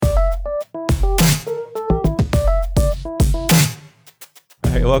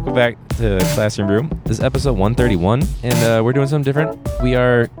right, welcome back to Classroom Room. This is episode 131, and we're doing something different. We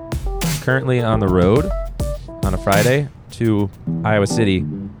are currently on the road on a Friday to Iowa City.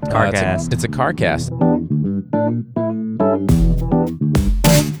 Carcast. It's a Carcast.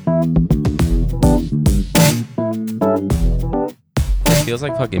 It feels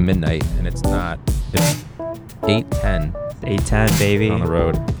like fucking midnight, and it's not. It's 8:10 8:10, baby. on the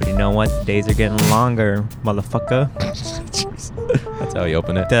road. But you know what? The days are getting longer, motherfucker. That's how you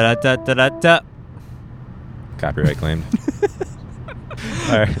open it. Da da da da da. Copyright claimed.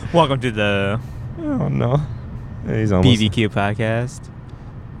 All right. Welcome to the Oh no. He's almost. BBQ podcast.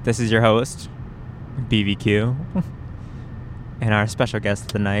 This is your host, BBQ, and our special guest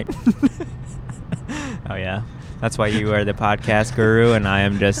of the night. Oh yeah, that's why you are the podcast guru, and I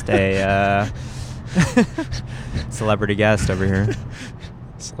am just a celebrity guest over here.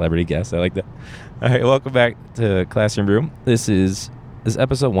 Celebrity guest. I like that. All right, welcome back to Classroom Room. This is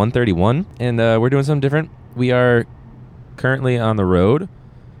episode 131, and we're doing something different. We are currently on the road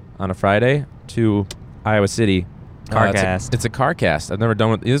on a Friday to Iowa City. Carcast. It's a Carcast. I've never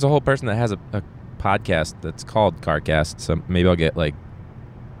done with. There's a whole person that has a podcast that's called Carcast. So maybe I'll get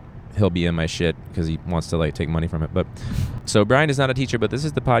he'll be in my shit because he wants to take money from it. But so Brian is not a teacher, but this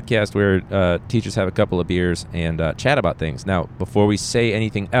is the podcast where teachers have a couple of beers and chat about things. Now, before we say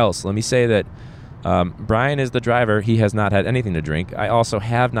anything else, let me say that Brian is the driver. He has not had anything to drink. I also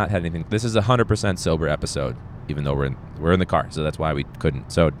have not had anything. This is a 100% sober episode, even though we're in the car, so that's why we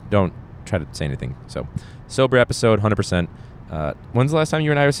couldn't. So don't try to say anything. So sober episode, 100%. When's the last time you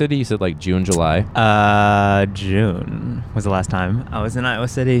were in Iowa City? You said June, July. June was the last time I was in Iowa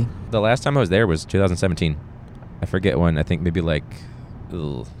City. The last time I was there was 2017. I forget when. I think maybe ugh.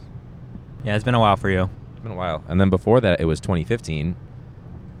 Yeah, it's been a while for you. It's been a while. And then before that, it was 2015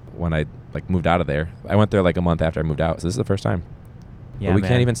 when I moved out of there. I went there a month after I moved out. So this is the first time. Yeah, but we man.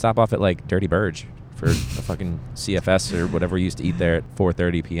 can't even stop off at Dirty Burge for a fucking CFS or whatever we used to eat there at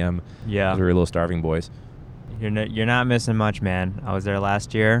 4:30 p.m. Yeah. We were little starving boys. You're not missing much, man. I was there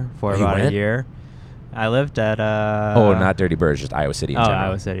last year for You about went? a year. I lived at Oh, not Dirty Burge, just Iowa City in general.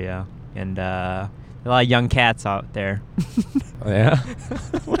 Iowa City, yeah. And a lot of young cats out there. Oh, yeah?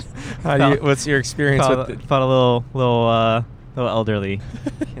 What's your experience with it? Felt a little elderly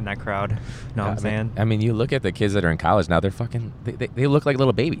in that crowd. Know what I'm saying? I mean, you look at the kids that are in college now, they're fucking, they look like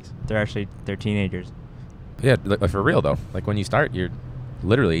little babies. They're teenagers. Yeah, for real though. When you start, you're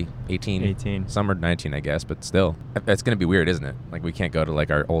literally 18. 18. Some are 19, I guess, but still. It's going to be weird, isn't it? We can't go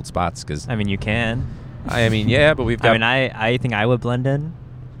to our old spots because... I mean, you can. I mean, yeah, but we've got... I think I would blend in.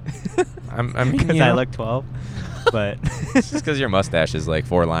 I mean, because I look 12. But... It's just because your mustache is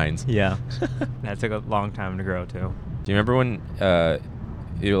 4 lines. Yeah. That took a long time to grow, too. Do you remember when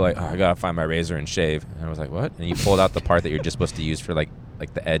you were I got to find my razor and shave? And I was like, what? And you pulled out the part that you're just supposed to use for the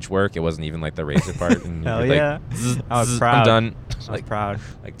edge work. It wasn't even the razor part. And Hell you're yeah. I was proud. I'm done. I was proud.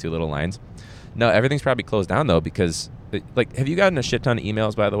 2 little lines. No, everything's probably closed down though because have you gotten a shit ton of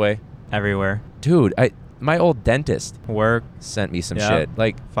emails, by the way? Everywhere. Dude, my old dentist Work. sent me some Yep.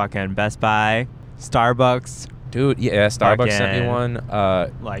 shit. Fucking Best Buy, Starbucks. Dude, yeah, Starbucks sent me fucking, one.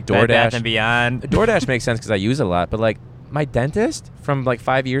 Bed DoorDash. Bath and Beyond. DoorDash makes sense because I use it a lot, but my dentist from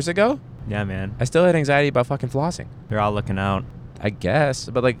 5 years ago, Yeah, man. I still had anxiety about fucking flossing. They're all looking out. I guess,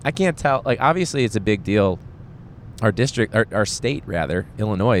 but I can't tell. Obviously, it's a big deal. Our district, our state rather,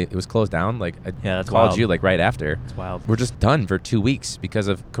 Illinois, it was closed down. I that's called wild. you right after. It's wild. We're just done for 2 weeks because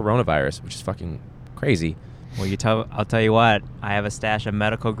of coronavirus, which is fucking crazy. Well, I'll tell you what. I have a stash of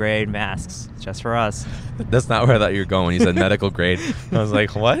medical grade masks just for us. That's not where I thought you were going. You said medical grade. I was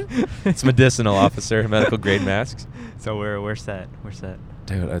like, what? It's medicinal, officer. Medical grade masks. So we're set. We're set.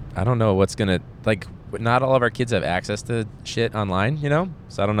 Dude, I don't know what's gonna not all of our kids have access to shit online,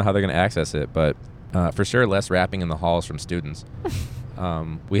 so I don't know how they're gonna access it, but for sure less rapping in the halls from students.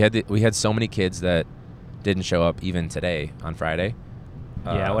 We had so many kids that didn't show up even today on Friday.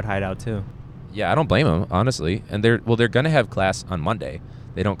 Yeah, I would hide out too. Yeah, I don't blame them, honestly. And they're gonna have class on Monday.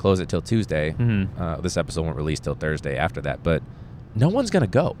 They don't close it till Tuesday. Mm-hmm. This episode won't release till Thursday after that, but no one's gonna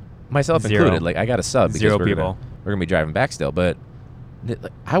go, myself Zero. included. I got a sub because Zero we're people. gonna be driving back still, but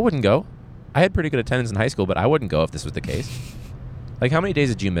I wouldn't go. I had pretty good attendance in high school, but I wouldn't go if this was the case. How many days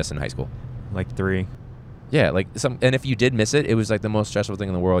did you miss in high school? 3. Yeah, and if you did miss it, it was the most stressful thing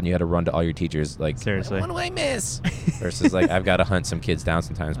in the world, and you had to run to all your teachers Seriously. what do I miss? Versus I've got to hunt some kids down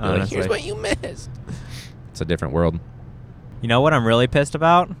sometimes, but Honestly. here's what you missed. It's a different world. You know what I'm really pissed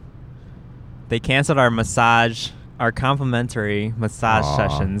about? They canceled our complimentary massage Aw.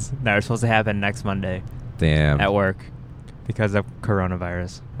 sessions that are supposed to happen next Monday Damn. at work Because of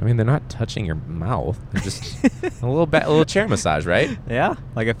coronavirus. I mean, they're not touching your mouth. They're just a little chair massage, right? Yeah,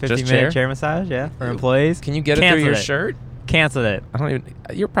 like a Just 50-minute chair massage, yeah, for employees. Can you get it through your shirt? Canceled it. I don't even.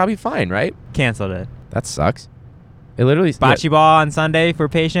 You're probably fine, right? Canceled it. That sucks. It literally. Bocce ball on Sunday for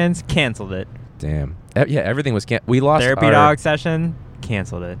patients. Canceled it. Damn. Yeah, everything was we lost. Therapy dog session.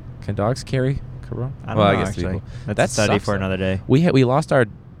 Canceled it. Can dogs carry corona? I don't know, I guess actually. people. That's That a study sucks, for though. another day. We lost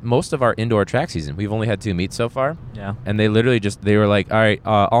most of our indoor track season. We've only had 2 meets so far. Yeah. And they literally they were like, all right,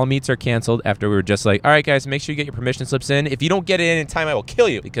 all meets are canceled. After we were just like, all right, guys, make sure you get your permission slips in. If you don't get it in time, I will kill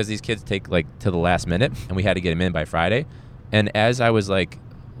you. Because these kids take like to the last minute, and we had to get them in by Friday. And as I was like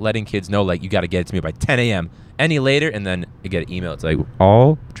letting kids know, like, you got to get it to me by 10 a.m. Any later, and then I get an email. It's like,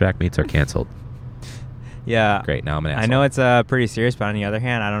 all track meets are canceled. Yeah. Great. Now I'm an asshole. I know it's pretty serious, but on the other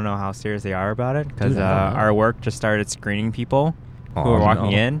hand, I don't know how serious they are about it because Dude, I don't know. our work just started screening people who Oh, are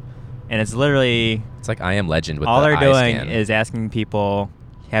walking no. in, and it's literally It's like I Am Legend with all the they're eye doing scan. is asking people,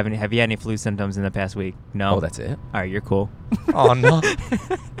 have you had any flu symptoms in the past week? No. Oh, that's it? All right, you're cool. Oh, no.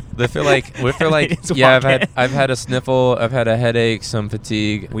 If they're like, Just yeah, walk in. I've had a sniffle, I've had a headache, some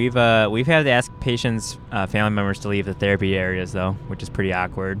fatigue. We've had to ask patients, family members to leave the therapy areas though, which is pretty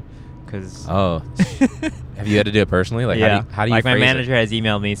awkward. Cause Oh, have you had to do it personally? Like, yeah, how do you like my phrase manager has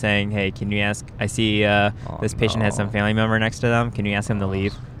emailed me saying, "Hey, can you ask? I see this patient has some no. family member next to them. Can you ask them to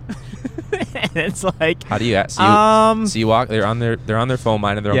leave?" And it's like, How do you ask? So you walk. They're on their phone,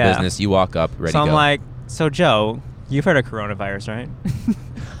 minding their own Yeah. business. You walk up, ready so to I'm go. like, "So Joe, you've heard of coronavirus, right?"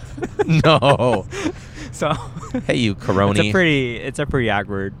 No. So Hey, you coroni. it's a pretty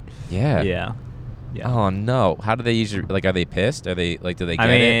awkward. Yeah. Yeah. Oh no! How do they usually like? Are they pissed? Are they like? Do they get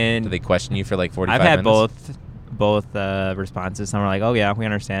I it? mean, Do they question you for like 45 I've had minutes? both responses. Some are like, "Oh yeah, we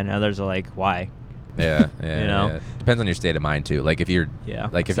understand." Others are like, "Why?" Yeah, You know? yeah. Depends on your state of mind too. Like if you're, Yeah.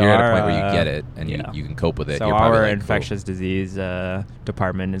 like if So you're at a our, point where you get it and yeah. you can cope with it. So you're probably our like, infectious disease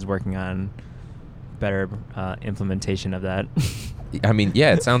department is working on better implementation of that. Cool. I mean,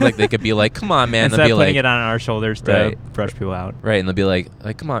 yeah, it sounds like they could be like, "Come on, man." Instead They'll be of putting like, it on our shoulders to Right. brush people out. right, and they'll be like,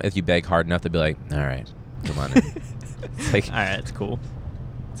 "Come on." If you beg hard enough, they'll be like, "All right, come on." It's like All right, it's cool.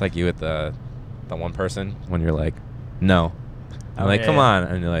 it's like you with the one person when you're like, "No," I'm Oh, like, yeah, "Come yeah. on,"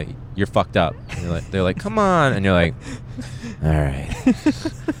 and you're like, "You're fucked up." And they're like, "Come on," and you're like, "All right,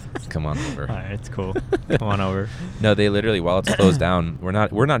 come on over." All right, it's cool. Come on over. No, they literally, while it's closed down, we're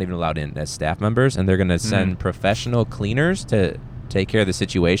not even allowed in as staff members, and they're gonna send professional cleaners to take care of the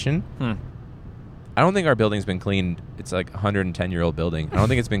situation. I don't think our building's been cleaned. It's like a 110-year-old building. I don't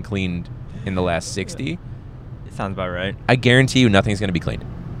think it's been cleaned in the last 60. It sounds about right. I guarantee you nothing's gonna be cleaned.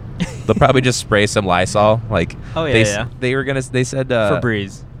 They'll probably just spray some Lysol. Like, Oh, yeah, they, yeah. They said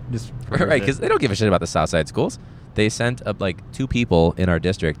Febreze. Just right, because they don't give a shit about the Southside schools. They sent up like 2 people in our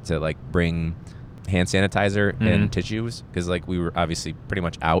district to like bring hand sanitizer and tissues because like we were obviously pretty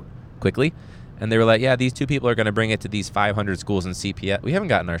much out quickly, and they were like, "Yeah, these 2 people are going to bring it to these 500 schools in CPS." We haven't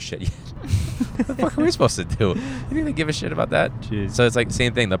gotten our shit yet. What the fuck are we supposed to do? You think they give a shit about that? Jeez. So it's like the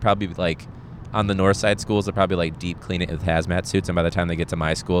same thing. They'll probably be like, on the north side schools, they'll probably like deep clean it with hazmat suits, and by the time they get to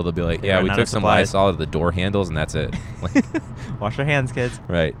my school, they'll be like, They "Yeah, run we out took of some supplies." Lysol to the door handles, and that's it." Like, Wash your hands, kids.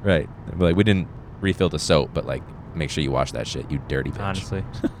 right. But like, we didn't refill the soap, but like, make sure you wash that shit, you dirty bitch. Honestly.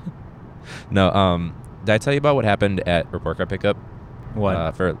 No, did I tell you about what happened at report card pickup?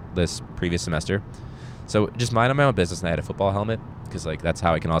 What? For this previous semester? So just minding my own business, and I had a football helmet because like that's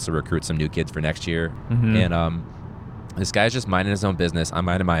how I can also recruit some new kids for next year. Mhm. And this guy's just minding his own business. I'm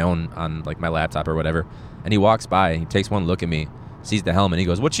minding my own on like my laptop or whatever. And he walks by and he takes one look at me, sees the helmet, and he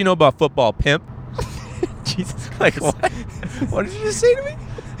goes, "What you know about football, pimp?" Jesus Like, Christ. what? What did you just say to me?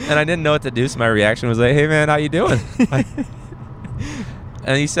 And I didn't know what to do, so my reaction was like, "Hey man, how you doing?"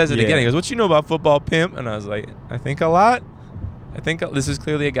 And he says it Yeah. again. He goes, "What you know about football, pimp?" And I was like, "I think a lot." I think this is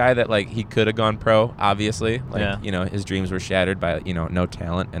clearly a guy that like he could have gone pro. Obviously, like Yeah. you know, his dreams were shattered by no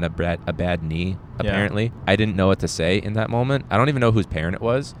talent and a bad knee. Apparently, I didn't know what to say in that moment. I don't even know whose parent it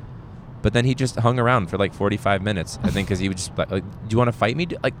was. But then he just hung around for like 45 minutes. I think because he would just like, "Do you want to fight me?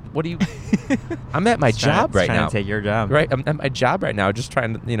 Like, what do you?" I'm at my job right trying now. to take your job. Right, I'm at my job right now, just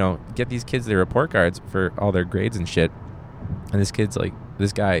trying to get these kids their report cards for all their grades and shit. And this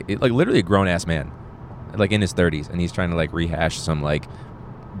guy, like literally a grown ass man, like in his 30s, and he's trying to like rehash some like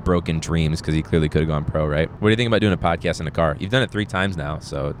broken dreams because he clearly could have gone pro, right? What do you think about doing a podcast in a car? You've done it 3 times now,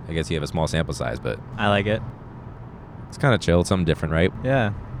 so I guess you have a small sample size, but I like it. it's kind of chill. It's something different, right?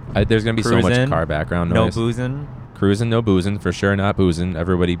 Yeah. There's gonna be so much Cruising, car background No noise. boozing. Cruising, no boozing, for sure. Not boozing.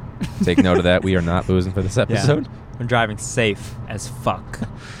 Everybody, take note of that. We are not boozing for this episode. I'm driving safe as fuck.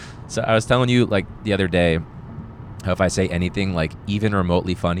 So I was telling you like the other day, how if I say anything like even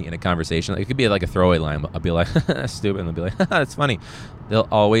remotely funny in a conversation, like, it could be like a throwaway line. I'll be like, that's stupid. And they'll be like, that's funny. They'll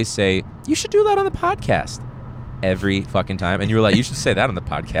always say, you should do that on the podcast. Every fucking time. And you were like, you should say that on the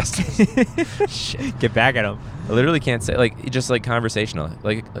podcast. Shit. Get back at them. I literally can't say, like, just like conversational.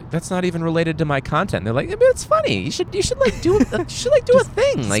 Like that's not even related to my content. They're like, yeah, but it's funny. You should like do a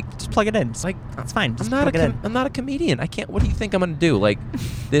thing. Like, just plug it in. It's like, it's fine. Just plug it in. I'm not a comedian. I can't. What do you think I'm gonna do? Like,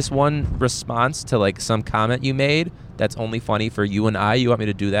 this one response to like some comment you made that's only funny for you and I. You want me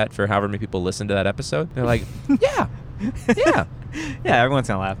to do that for however many people listen to that episode? They're like, yeah. Yeah, everyone's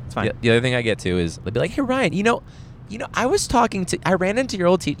gonna laugh. It's fine. The other thing I get to is they'll be like, hey Ryan, I ran into your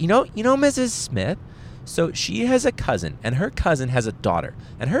old teacher. You know Mrs. Smith. So she has a cousin, and her cousin has a daughter,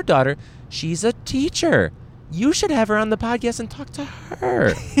 and her daughter, she's a teacher. You should have her on the podcast and talk to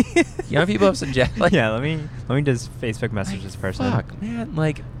her. Young people have suggested. Like, yeah, let me just Facebook message this person. Fuck, man.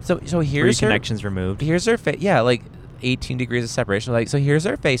 Like, so here's her connections removed. Here's her like 18 degrees of separation. Like, so here's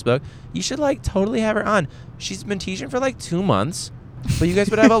her Facebook. You should like totally have her on. She's been teaching for like 2 months, but you guys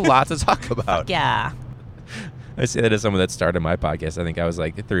would have a lot to talk about. Yeah. I say that as someone that started my podcast. I think I was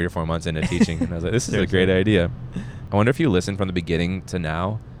like 3 or 4 months into teaching, and I was like, this is a great idea. I wonder if you listen from the beginning to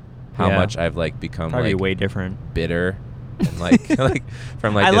now, how much I've like become probably like way different, bitter, and like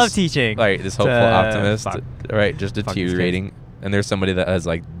from like I love teaching, like this hopeful optimist, right? Just deteriorating. And there's somebody that has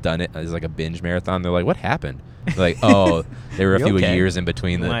like done it as like a binge marathon. They're like, what happened? They're like, oh, there were a few years in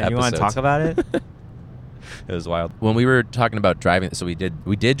between the episodes. You want to talk about it? It was wild. When we were talking about driving, so we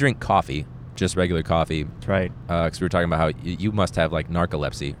did drink coffee. Just regular coffee. That's right. Because we were talking about how you must have like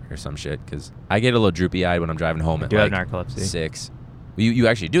narcolepsy or some shit. Because I get a little droopy eyed when I'm driving home at like have narcolepsy. 6. You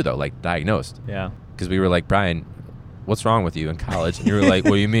actually do though, like diagnosed. Yeah. Because we were like, Brian, what's wrong with you in college? And you were like,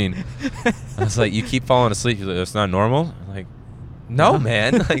 what do you mean? I was like, you keep falling asleep. You're like, that's not normal. I'm like, no,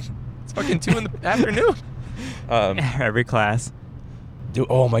 man. Like, it's fucking 2 in the afternoon. Every class. Dude,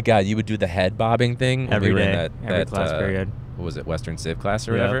 oh my God, you would do the head bobbing thing when every we were day. in Every class period. What was it, Western Civ class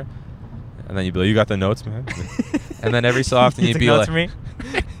or whatever? And then you'd be like, you got the notes, man? And then every so often you'd be like, for me?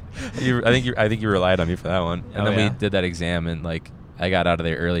 I think you relied on me for that one. And then we did that exam, and like I got out of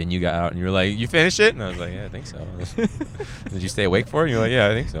there early, and you got out, and you were like, you finished it? And I was like, yeah, I think so. Did you stay awake for it? And you're like, yeah,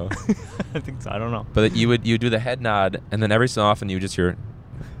 I think so. I think so. I don't know. But you do the head nod, and then every so often you would just hear,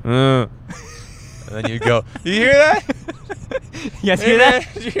 and then you'd go, you hear that? You guys hear that?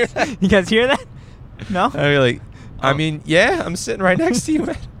 Did you hear that? You guys hear that? No? I'd be like, I mean, yeah, I'm sitting right next to you,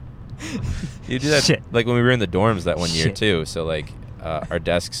 man. You do that like when we were in the dorms that one year too. So like our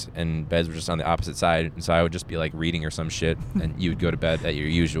desks and beds were just on the opposite side, and so I would just be like reading or some shit, and you would go to bed at your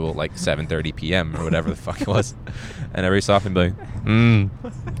usual like 7:30 p.m. or whatever the fuck it was, and every so often be like,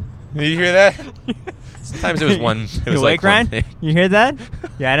 you hear that? Sometimes it was one. It was you awake, like Ryan? You hear that?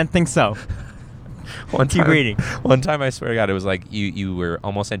 Yeah, I didn't think so. Keep reading. One time, I swear to God, it was like you were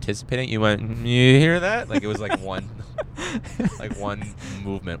almost anticipating. You went, you hear that? Like it was like one, like one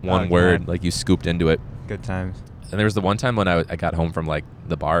movement, one word. Like you scooped into it. Good times. And there was the one time when I got home from like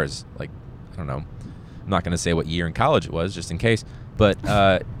the bars. Like I don't know. I'm not gonna say what year in college it was, just in case. But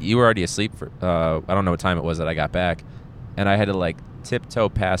you were already asleep for. I don't know what time it was that I got back, and I had to like tiptoe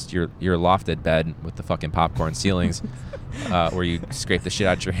past your lofted bed with the fucking popcorn ceilings. Where you scrape the shit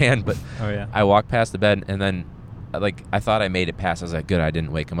out your hand, but I walked past the bed, and then like I thought I made it past. I was like, good, I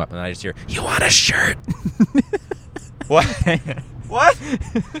didn't wake him up, and I just hear, you want a shirt? What? What?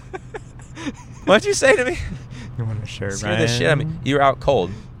 What'd you say to me? You want a shirt, Scare the shit out of me. You were out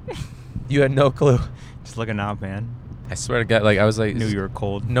cold. You had no clue. Just looking out, man. I swear to God, like I was like, knew you were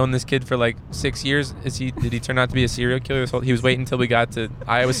cold. Known this kid for like 6 years. Did he turn out to be a serial killer? He was waiting until we got to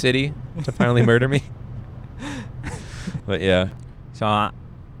Iowa City to finally murder me. But yeah. So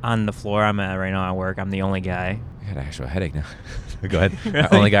on the floor I'm at right now at work, I'm the only guy. I got an actual headache now. Go ahead. Really?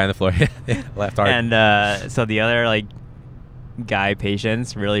 Only guy on the floor. Yeah, laughed hard. And so the other like guy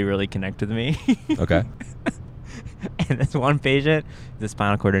patients really, really connect with me. Okay. And this one patient, the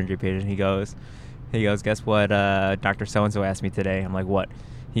spinal cord injury patient, he goes, guess what Dr. So-and-so asked me today? I'm like, what?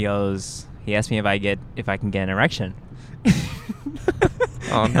 He asked me if I can get an erection.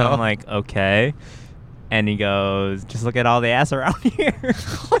 Oh, no. And I'm like, okay. And he goes, just look at all the ass around here.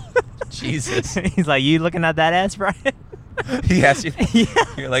 Jesus. He's like, you looking at that ass, Brian? He asked you? Yeah.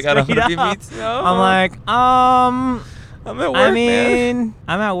 You're like, I don't want to be meat. No. I'm like, I'm at work, man.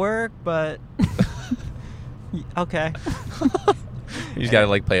 I'm at work, but okay. You just got to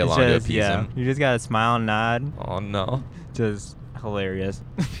like play along to appease him. You just got to smile and nod. Oh, no. Just hilarious.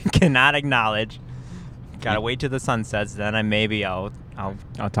 Cannot acknowledge. Gotta wait till the sun sets, then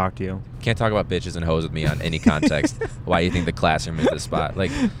I'll talk to you. Can't talk about bitches and hoes with me on any context. Why you think the classroom is the spot? Like,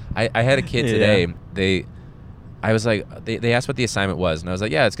 I had a kid today. I was like, they asked what the assignment was, and I was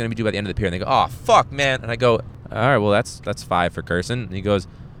like, yeah, it's going to be due by the end of the period. And they go, oh, fuck, man. And I go, all right, well, that's 5 for cursing. And he goes,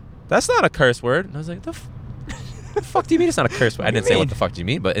 that's not a curse word. And I was like, the fuck do you mean it's not a curse word? I didn't say what the fuck do you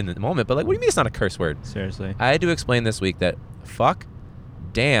mean, but in the moment, but like, what do you mean it's not a curse word? Seriously. I had to explain this week that fuck,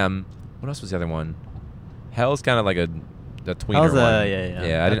 damn, what else was the other one? Hell's kind of like a tweener Hell's one.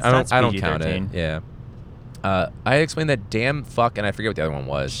 yeah. I don't count it. Yeah. I explained that damn, fuck, and I forget what the other one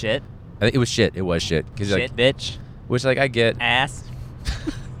was. Shit. I think it was shit. It was shit. Shit, like, bitch. which like I get. Ass.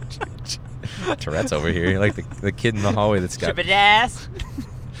 Tourette's over here. You're like the kid in the hallway that's got. Shibadass.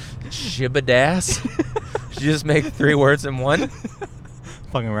 Shibadass. Did you just make 3 words in one?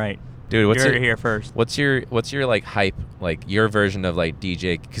 Fucking right. Dude, what's You're your, here first. What's your like hype, like your version of like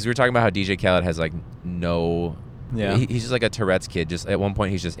DJ? Because we were talking about how DJ Khaled has like no. Yeah. He's just like a Tourette's kid. Just at one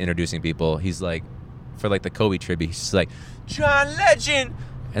point, he's just introducing people. He's like, for like the Kobe tribute, he's just like, John Legend,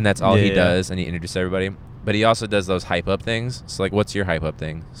 and that's all he does, and he introduces everybody. But he also does those hype up things. So like, what's your hype up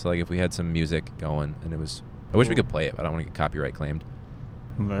thing? So like, if we had some music going, and it was, I wish we could play it, but I don't want to get copyright claimed.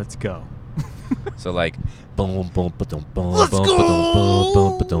 Let's go. So like, boom, boom, boom, boom, Let's boom,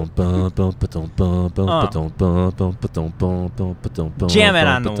 go! boom, boom, boom, boom, boom, boom, boom, boom, boom, boom, boom, boom, boom. Jam it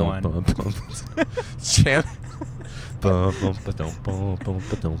on the one. Jam. I don't know,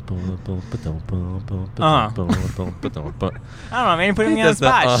 man. You're putting me on the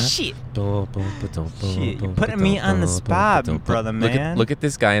spot. Shit. Shit. You're putting me on the spot, brother, man. Look at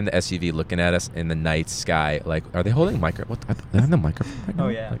this guy in the SUV looking at us in the night sky. Like, are they holding microphone? What? Are they on the microphone right now? Oh,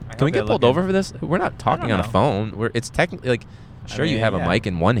 yeah. Like, can we get pulled over for this? We're not talking on a phone. It's technically like. Sure, you have a mic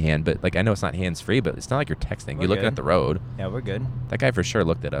in one hand, but like I know it's not hands-free, but it's not like you're texting. You're looking at the road. Yeah, we're good. That guy for sure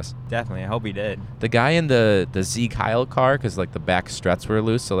looked at us. Definitely. I hope he did. The guy in the Z Kyle car, because like the back struts were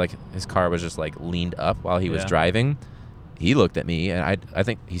loose, so like his car was just like leaned up while he was driving. He looked at me, and I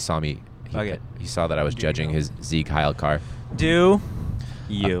think he saw me. He saw that I was judging his Z Kyle car. Do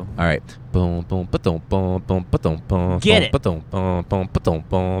you? All right. Boom, boom, boom, boom, boom, boom, boom. Get it. Boom, boom, boom, boom,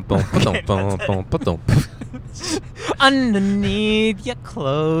 boom, boom, boom, boom, boom. Underneath your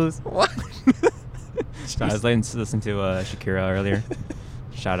clothes. What? I was listening to Shakira earlier.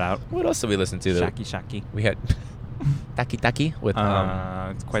 Shout out. What else did we listen to? Shaki. We had Taki Taki with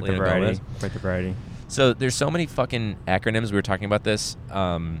it's quite the Selena variety. Gomez. Quite the variety. So there's so many fucking acronyms. We were talking about this.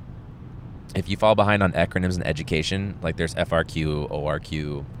 If you fall behind on acronyms in education, like there's FRQ,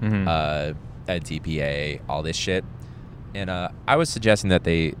 ORQ, EdTPA, all this shit. And I was suggesting that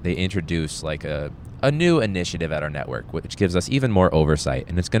they introduce like a new initiative at our network, which gives us even more oversight.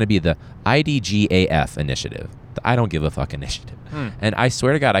 And it's going to be the IDGAF initiative, the I don't give a fuck initiative. And I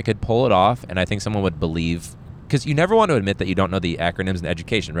swear to God, I could pull it off, and I think someone would believe, because you never want to admit that you don't know the acronyms in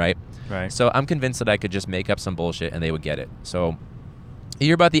education, right? Right. So I'm convinced that I could just make up some bullshit and they would get it. So you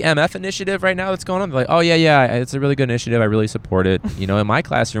hear about the MF initiative right now that's going on? They're like, oh, yeah, it's a really good initiative. I really support it. You know, in my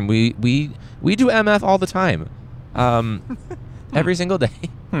classroom, we do MF all the time. Every single day.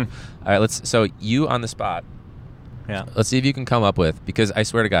 All right, so you on the spot. Yeah. Let's see if you can come up with, because I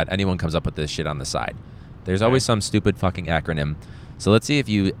swear to God, anyone comes up with this shit on the side. There's always some stupid fucking acronym. So let's see if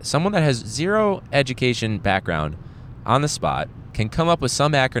someone that has zero education background on the spot can come up with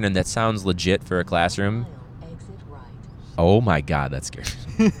some acronym that sounds legit for a classroom. Oh my God, that's scary.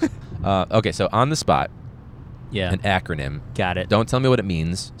 Okay, so on the spot. Yeah. An acronym. Got it. Don't tell me what it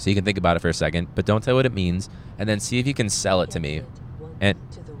means, so you can think about it for a second, but don't tell what it means, and then see if you can sell it to me. And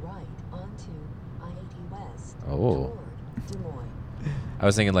I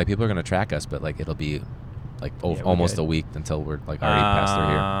was thinking like people are gonna track us, but like it'll be like almost a week until we're like already passed through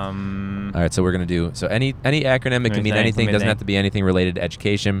here. All right, so we're gonna do any acronym. It can mean anything. Doesn't have to be anything related to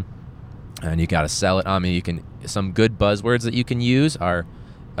education, and you gotta sell it on me. Some good buzzwords that you can use are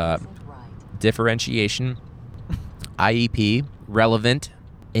differentiation, IEP, relevant,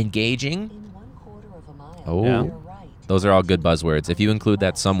 engaging. Those are all good buzzwords. If you include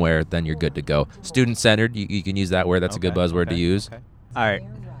that somewhere, then you're good to go. Student-centered, you can use that word. That's a good buzzword to use. Okay. All right.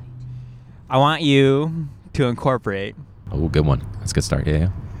 I want you to incorporate. Oh, good one. That's a good start. Yeah.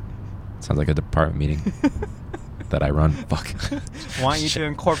 Sounds like a department meeting that I run. Fuck. I want you to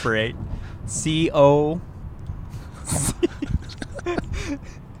incorporate COC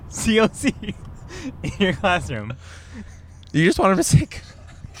in your classroom. You just want him to say...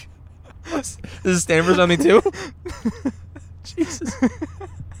 Does it stand for something too? Jesus.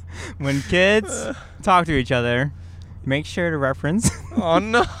 When kids talk to each other, make sure to reference oh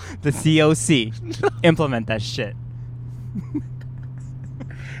no the COC. No. Implement that shit.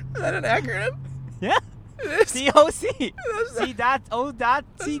 Is that an acronym? Yeah. It is. COC. C dot O dot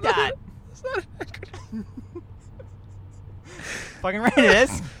C dot. It's not an acronym. Fucking right it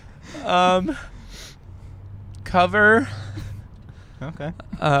is. Cover Okay.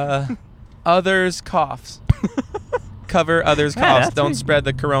 others' coughs. Cover others' Yeah, coughs. that's Don't pretty- spread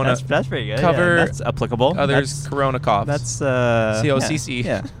the corona. That's pretty good. Cover yeah, that's applicable. others' corona coughs. That's COCC.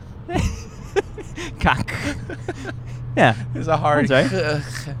 Yeah. Cock. Yeah. It's a hard.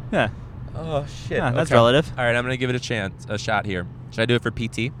 That's Yeah. Oh shit. Yeah, that's Okay. relative. All right, I'm gonna give it a shot here. Should I do it for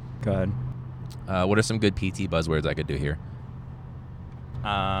PT? Go ahead. What are some good PT buzzwords I could do here?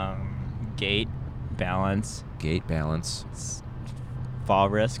 Gait, balance, Gait, balance, fall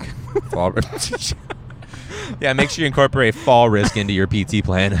risk. fall. Yeah, make sure you incorporate fall risk into your PT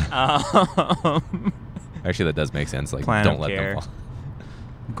plan. Actually, that does make sense. Like, Plan don't of let care. them fall.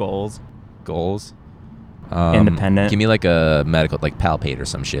 Goals. Goals. Independent. Give me like a medical, like palpate or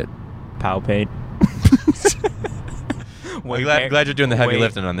some shit. Palpate. I'm glad you're doing the heavy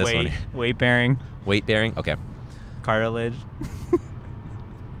lifting on this one. Weight bearing. Weight bearing. Okay. Cartilage.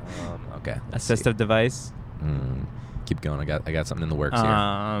 Okay. let's see. Assistive device. Keep going. I got something in the works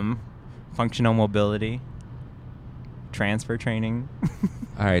here. Functional mobility. Transfer training.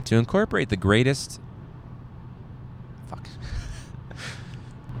 All right. To incorporate the greatest. Fuck.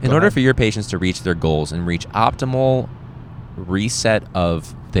 In Go order ahead. for your patients to reach their goals and reach optimal reset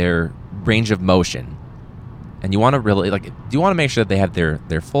of their range of motion, and you want to really you want to make sure that they have their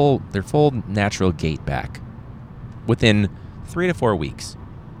full natural gait back within 3 to 4 weeks,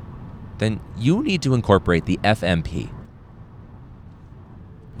 then you need to incorporate the FMP.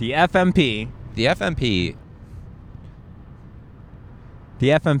 The FMP. The FMP. The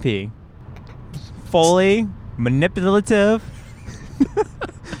FMP. Fully manipulative.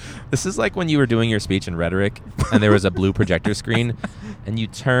 This is like when you were doing your speech in rhetoric and there was a blue projector screen and you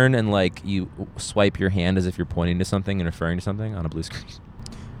turn and you swipe your hand as if you're pointing to something and referring to something on a blue screen.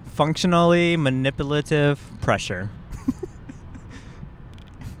 Functionally manipulative pressure.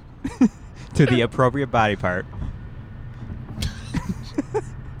 To the appropriate body part.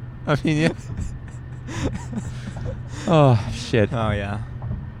 I mean, yeah. Oh, shit. Oh, yeah.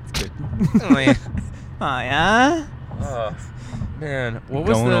 It's good. Oh, yeah. Oh, yeah? Oh, man. What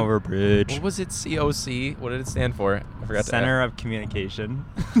was Going over bridge. What was it? COC? What did it stand for? I forgot. Center of Communication.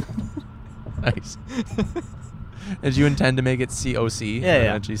 Nice. Did you intend to make it COC? Yeah,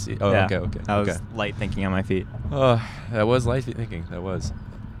 yeah. GC? Oh, Yeah. okay. I was Okay. light thinking on my feet. Oh, that was light thinking. That was.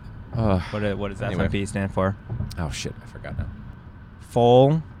 Oh. What does Anyway. FMP stand for? Oh, shit. I forgot now.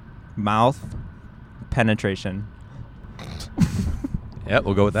 Full mouth penetration. Yeah,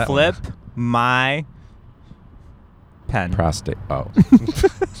 we'll go with that Flip one. my pen. Prostate. Oh.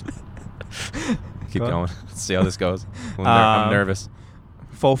 Keep Go going. Let's see how this goes. I'm nervous.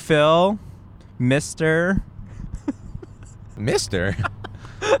 Fulfill Mr. Mister?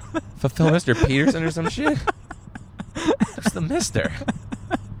 Fulfill Mr. Peterson or some shit? What's the mister?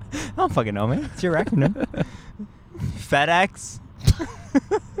 I don't fucking know, man. It's your acronym. FedEx.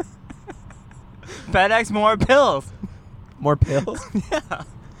 FedEx more pills. More pills?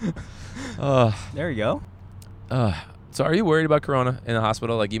 Yeah. There you go. So are you worried about corona in the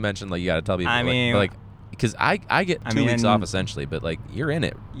hospital? Like you mentioned, you got to tell people. I mean, because I get 2 weeks off essentially, but you're in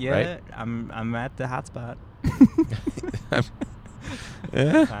it, yeah, right? I'm at the hot spot.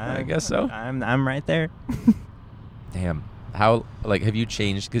 Yeah, I guess so. I'm right there. Damn. How have you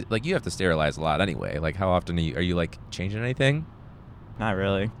changed? Cause you have to sterilize a lot anyway. How often are you changing anything? Not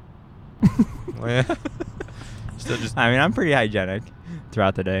really. Yeah. Still just. I'm pretty hygienic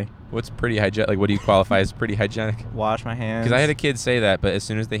throughout the day. What's pretty hygienic? What do you qualify as pretty hygienic? Wash my hands. Because I had a kid say that, but as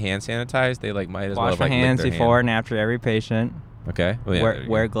soon as they hand sanitize, they might as well wash have, my licked hands their before hand. and after every patient. Okay. Well, yeah,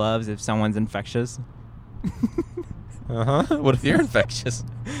 Wear gloves if someone's infectious. What if you're infectious?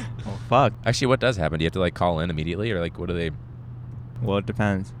 Oh fuck. Actually, what does happen? Do you have to call in immediately, or what do they? Well, it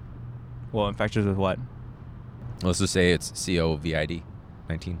depends. Well, infectious with what? Let's just say it's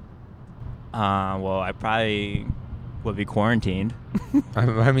COVID-19. Well, I probably would be quarantined.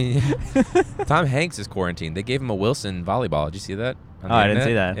 I mean, Tom Hanks is quarantined. They gave him a Wilson volleyball. Did you see that? on the Oh, I didn't internet?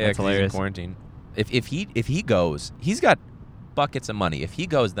 see that. Yeah, That's 'cause he's in hilarious. quarantine. If he goes, he's got buckets of money. If he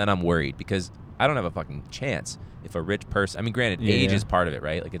goes, then I'm worried because I don't have a fucking chance. If a rich person, granted, Yeah. age is part of it,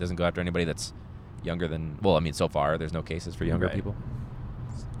 right? It doesn't go after anybody that's younger than. Well, so far there's no cases for younger Right. people.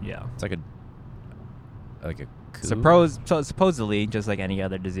 Yeah. It's like a coup. Supposedly, just like any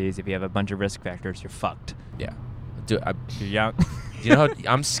other disease, if you have a bunch of risk factors, you're fucked. Yeah. Dude, You're young. you know how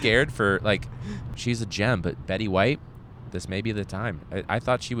I'm scared for she's a gem, but Betty White, this may be the time. I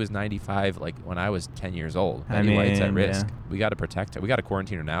thought she was 95 when I was 10 years old. Betty White's at risk. Yeah. We got to protect her. We got to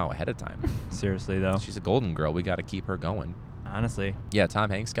quarantine her now ahead of time. Seriously, though. She's a golden girl. We got to keep her going. Honestly. Yeah, Tom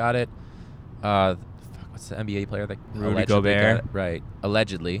Hanks got it. What's the NBA player that Rudy allegedly Gobert. got it? Right.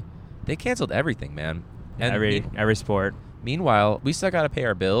 Allegedly. They canceled everything, man. And every sport. Meanwhile, we still got to pay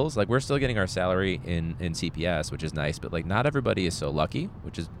our bills. Like, we're still getting our salary in CPS, which is nice. But, like, not everybody is so lucky,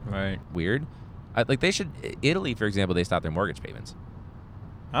 which is weird. They should... Italy, for example, they stopped their mortgage payments.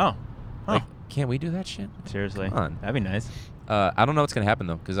 Oh. Like, can't we do that shit? Seriously. Come on. That'd be nice. I don't know what's going to happen,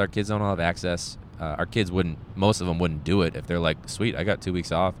 though, because our kids don't all have access. Our kids wouldn't... Most of them wouldn't do it if they're like, sweet, I got 2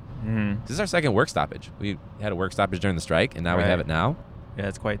 weeks off. Mm-hmm. This is our second work stoppage. We had a work stoppage during the strike, and now we have it now. Yeah,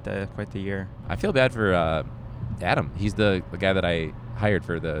 it's quite the year. I feel bad for Adam. He's the guy that I hired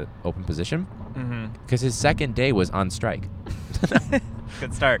for the open position because his second day was on strike.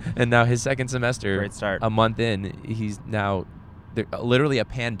 Good start. And now his second semester, great start. A month in, he's now literally a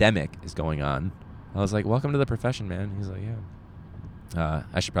pandemic is going on. I was like, welcome to the profession, man. He's like, yeah.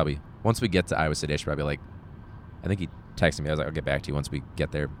 I should probably, once we get to Iowa City, I should probably I think he texted me. I was like, I'll get back to you once we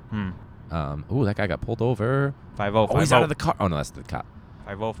get there. Ooh, that guy got pulled over. 5-0. Oh, he's out of the car. Oh, no, that's the cop.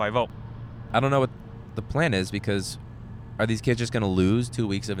 5-0. I don't know what the plan is, because are these kids just going to lose 2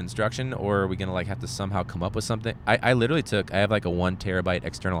 weeks of instruction, or are we going to have to somehow come up with something? I literally I have like a 1 terabyte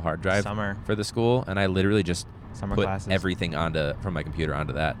external hard drive for the school, and I literally just put everything from my computer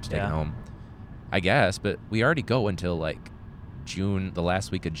onto that to take it home. I guess, but we already go until like June, the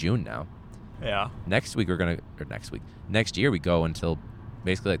last week of June now. Yeah. Next year we go until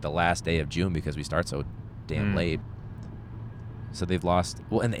basically like the last day of June, because we start so damn late. So they've lost,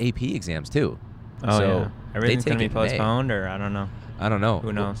 and the AP exams too. Oh, so yeah. Everything's going to be postponed, or I don't know. I don't know.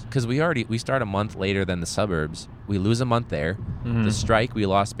 Who knows? Because we start a month later than the suburbs. We lose a month there. Mm-hmm. The strike, we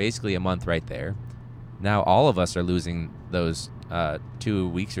lost basically a month right there. Now all of us are losing those 2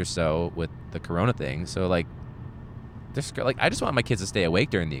 weeks or so with the corona thing. So like I just want my kids to stay awake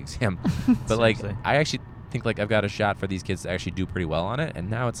during the exam. But like, I actually think like I've got a shot for these kids to actually do pretty well on it. And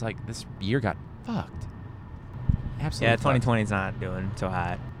now it's like this year got fucked. Absolutely. Yeah, 2020's not doing so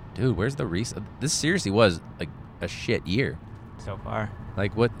hot. Dude, where's the this seriously was like a shit year so far.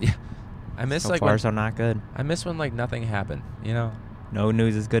 Like what? I miss so not good. I miss when like nothing happened. You know. No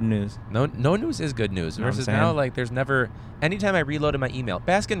news is good news. No news is good news. Versus now, like there's never. Anytime I reloaded my email,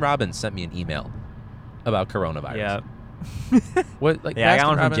 Baskin Robbins sent me an email about coronavirus. Yeah. What like? Yeah, Baskin I got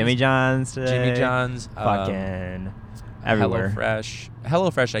one Robbins, from Jimmy John's today. Jimmy John's. Fucking everywhere.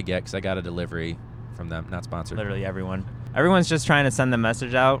 HelloFresh I get because I got a delivery from them. Not sponsored. Literally everyone. Everyone's just trying to send the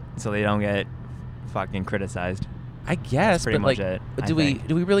message out so they don't get fucking criticized. I guess, that's pretty much it. Do we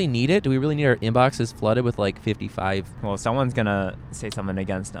really need it? Do we really need our inboxes flooded with like 55? Well, someone's gonna say something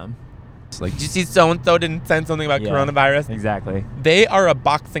against them. It's like, did you see so and so didn't send something about coronavirus? Exactly. They are a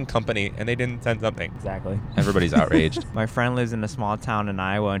boxing company and they didn't send something. Exactly. Everybody's outraged. My friend lives in a small town in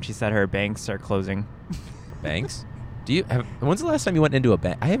Iowa, and she said her banks are closing. Banks? When's the last time you went into a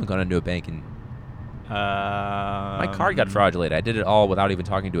bank? I haven't gone into a bank in. My card got fraudulated. I did it all without even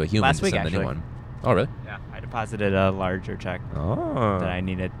talking to a human last week, send actually. anyone. Oh, really? Yeah, I deposited a larger check that I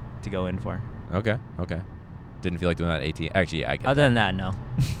needed to go in for. Okay. Didn't feel like doing that at ATM. Actually, I get Other than that, no.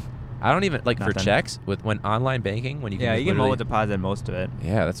 I don't even, like, Nothing. for checks, when online banking, when you can you can mobile deposit most of it.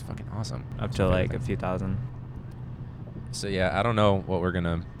 Yeah, that's fucking awesome. Up to, like, a few thousand. So, yeah, I don't know what we're going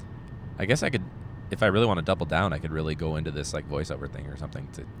to... I guess I could, if I really want to double down, I could really go into this, like, voiceover thing or something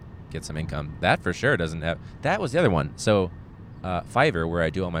to get some income. That for sure doesn't have... That was the other one. So... Fiverr, where I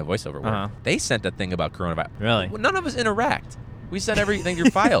do all my voiceover work, they sent a thing about coronavirus. Really? Well, none of us interact. We send everything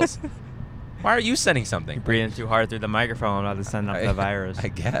through files. Why are you sending something? You're breathing too hard through the microphone. I'm about to send up the virus. I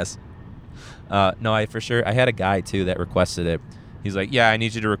guess. No, I had a guy, too, that requested it. He's like, yeah, I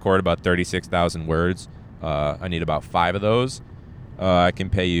need you to record about 36,000 words. I need about 5 of those. I can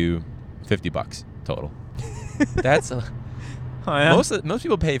pay you $50 total. That's... Oh, yeah? Most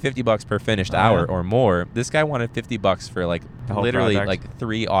people pay $50 per finished hour or more. This guy wanted $50 for like literally project. like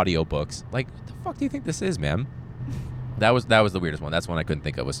 3 audiobooks. Like, what the fuck do you think this is, man? That was the weirdest one. That's one I couldn't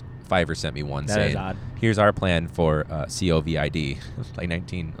think of. Was Fiverr sent me one saying, "Here's our plan for COVID." Like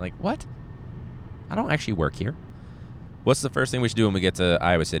 19. Like what? I don't actually work here. What's the first thing we should do when we get to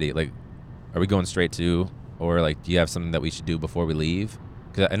Iowa City? Like, are we going straight to, or like, do you have something that we should do before we leave?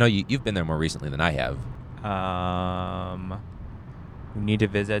 Because I know you've been there more recently than I have. We need to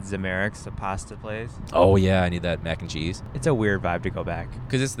visit Zamerik's, the pasta place. Oh, yeah. I need that mac and cheese. It's a weird vibe to go back.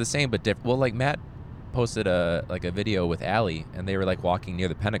 Because it's the same but different. Well, like, Matt posted a video with Allie, and they were, like, walking near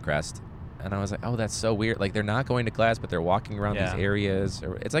the Pentecrest. And I was like, oh, that's so weird. Like, they're not going to class, but they're walking around these areas.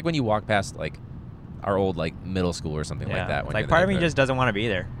 It's like when you walk past, like, our old, like, middle school or something like that. When like, part of me just doesn't want to be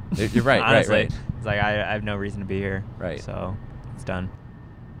there. You're right, Honestly, right. It's like, I have no reason to be here. Right. So, it's done.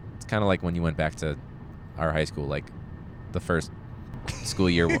 It's kind of like when you went back to our high school, like, the first school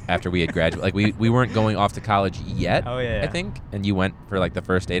year after we had graduated. Like we weren't going off to college yet. Oh, yeah. I think. And you went for like the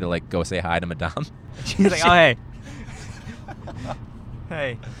first day to like go say hi to Madame. She was like, oh,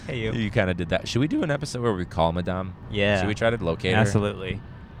 hey. Hey you. You kind of did that. Should we do an episode where we call Madame? Yeah. Should we try to locate her? Absolutely.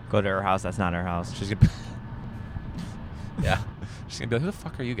 Go to her house. That's not her house. She's gonna. Yeah. She's gonna be like, who the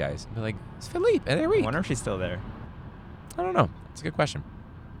fuck are you guys? And be like, it's Philippe and Eric. I wonder if she's still there. I don't know. It's a good question.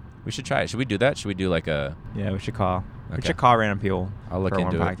 We should try it. Should we do that? Should we do like a? Yeah, we should call. We Okay. should call random people. I'll look for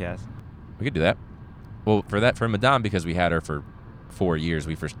into one it. podcast. We could do that. Well, for Madame, because we had her for 4 years,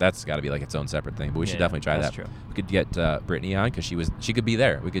 that's got to be like its own separate thing. But we should definitely try that's that. True. We could get Brittany on because she could be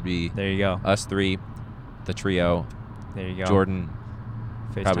there. We could be There you go. us three, the trio. There you go. Jordan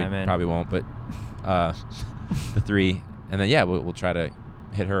FaceTime in. probably won't, but the three, and then we'll try to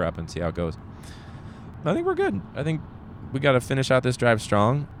hit her up and see how it goes. I think we're good. I think we got to finish out this drive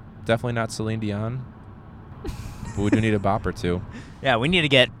strong. Definitely not Celine Dion, but we do need a bop or two. Yeah, we need to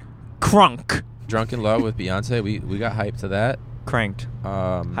get crunk. Drunk in Love with Beyonce. We got hyped to that. Cranked.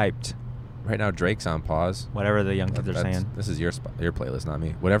 Hyped. Right now, Drake's on pause. Whatever the young kids are saying. This is your playlist, not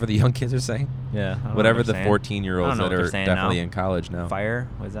me. Whatever the young kids are saying. Yeah. I don't know Whatever what the they're saying. 14-year-olds I don't know that what are they're saying definitely now. in college now. Fire?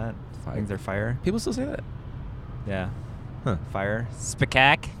 What is that? Fire. I think they're fire. People still say that. Yeah. Huh. Fire.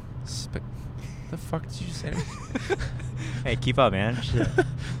 Spicak. The fuck did you just say? Hey, keep up, man.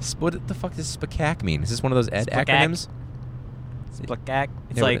 What the fuck does SPCAC mean? Is this one of those ed Spicak. acronyms? Spicak.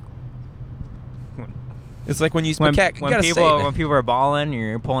 It's Yeah, like it's like when you when SPCAC. You when gotta say people it. when people are balling,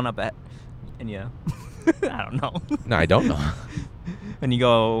 you're pulling up at, and yeah. I don't know. No, I don't know. when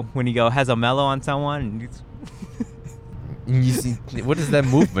you go has a mellow on someone. And You see, what is that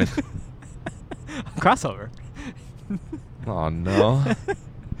movement? Crossover. Oh no.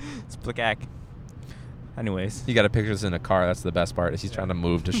 Splicak. Anyways. You got to picture this in a car. That's the best part. Is he's trying to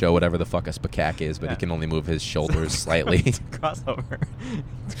move to show whatever the fuck a SPCAC is, but he can only move his shoulders slightly. It's crossover.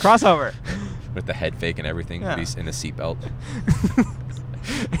 It's crossover. With the head fake and everything. Yeah. He's in a seatbelt.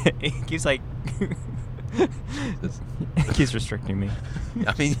 He keeps like. He keeps restricting me.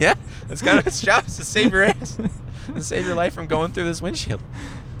 I mean, yeah. That's kind of his job, is to save your ass. To save your life from going through this windshield.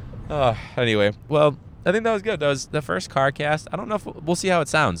 Anyway, well, I think that was good. That was the first car cast. I don't know if we'll see how it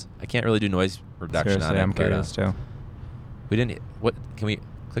sounds. I can't really do noise reduction on it. I'm but, curious too. We didn't. What can we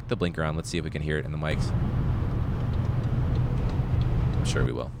click the blinker on? Let's see if we can hear it in the mics. I'm sure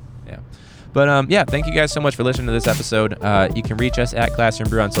we will. Yeah. But thank you guys so much for listening to this episode. You can reach us at Classroom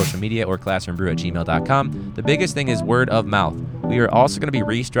Brew on social media or classroombrew@gmail.com. The biggest thing is word of mouth. We are also going to be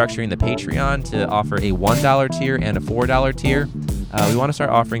restructuring the Patreon to offer a $1 tier and a $4 tier. We want to start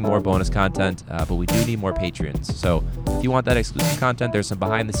offering more bonus content, but we do need more patrons. So if you want that exclusive content, there's some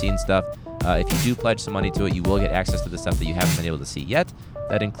behind-the-scenes stuff. If you do pledge some money to it, you will get access to the stuff that you haven't been able to see yet.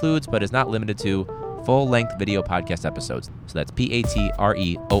 That includes, but is not limited to, full-length video podcast episodes. So that's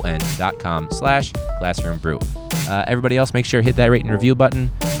patreon.com/classroombrew. Everybody else, make sure to hit that rate and review button.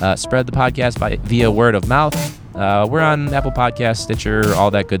 Spread the podcast via word of mouth. We're on Apple Podcasts, Stitcher,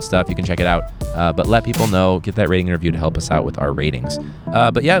 all that good stuff. You can check it out. But let people know, get that rating and review to help us out with our ratings.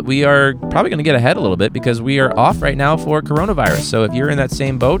 But yeah, we are probably going to get ahead a little bit because we are off right now for coronavirus. So if you're in that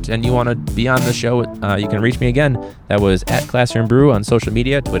same boat and you want to be on the show, you can reach me again. That was at Classroom Brew on social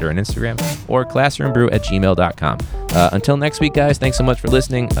media, Twitter and Instagram, or classroombrew@gmail.com. Until next week, guys, thanks so much for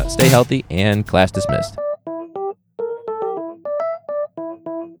listening. Stay healthy, and class dismissed.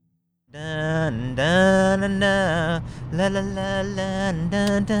 Dun, dun, dun, dun, la, la, la, la,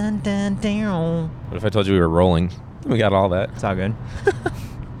 dun, dun, dun, dun. What if I told you we were rolling? We got all that. It's all good.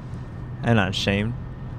 I'm not ashamed.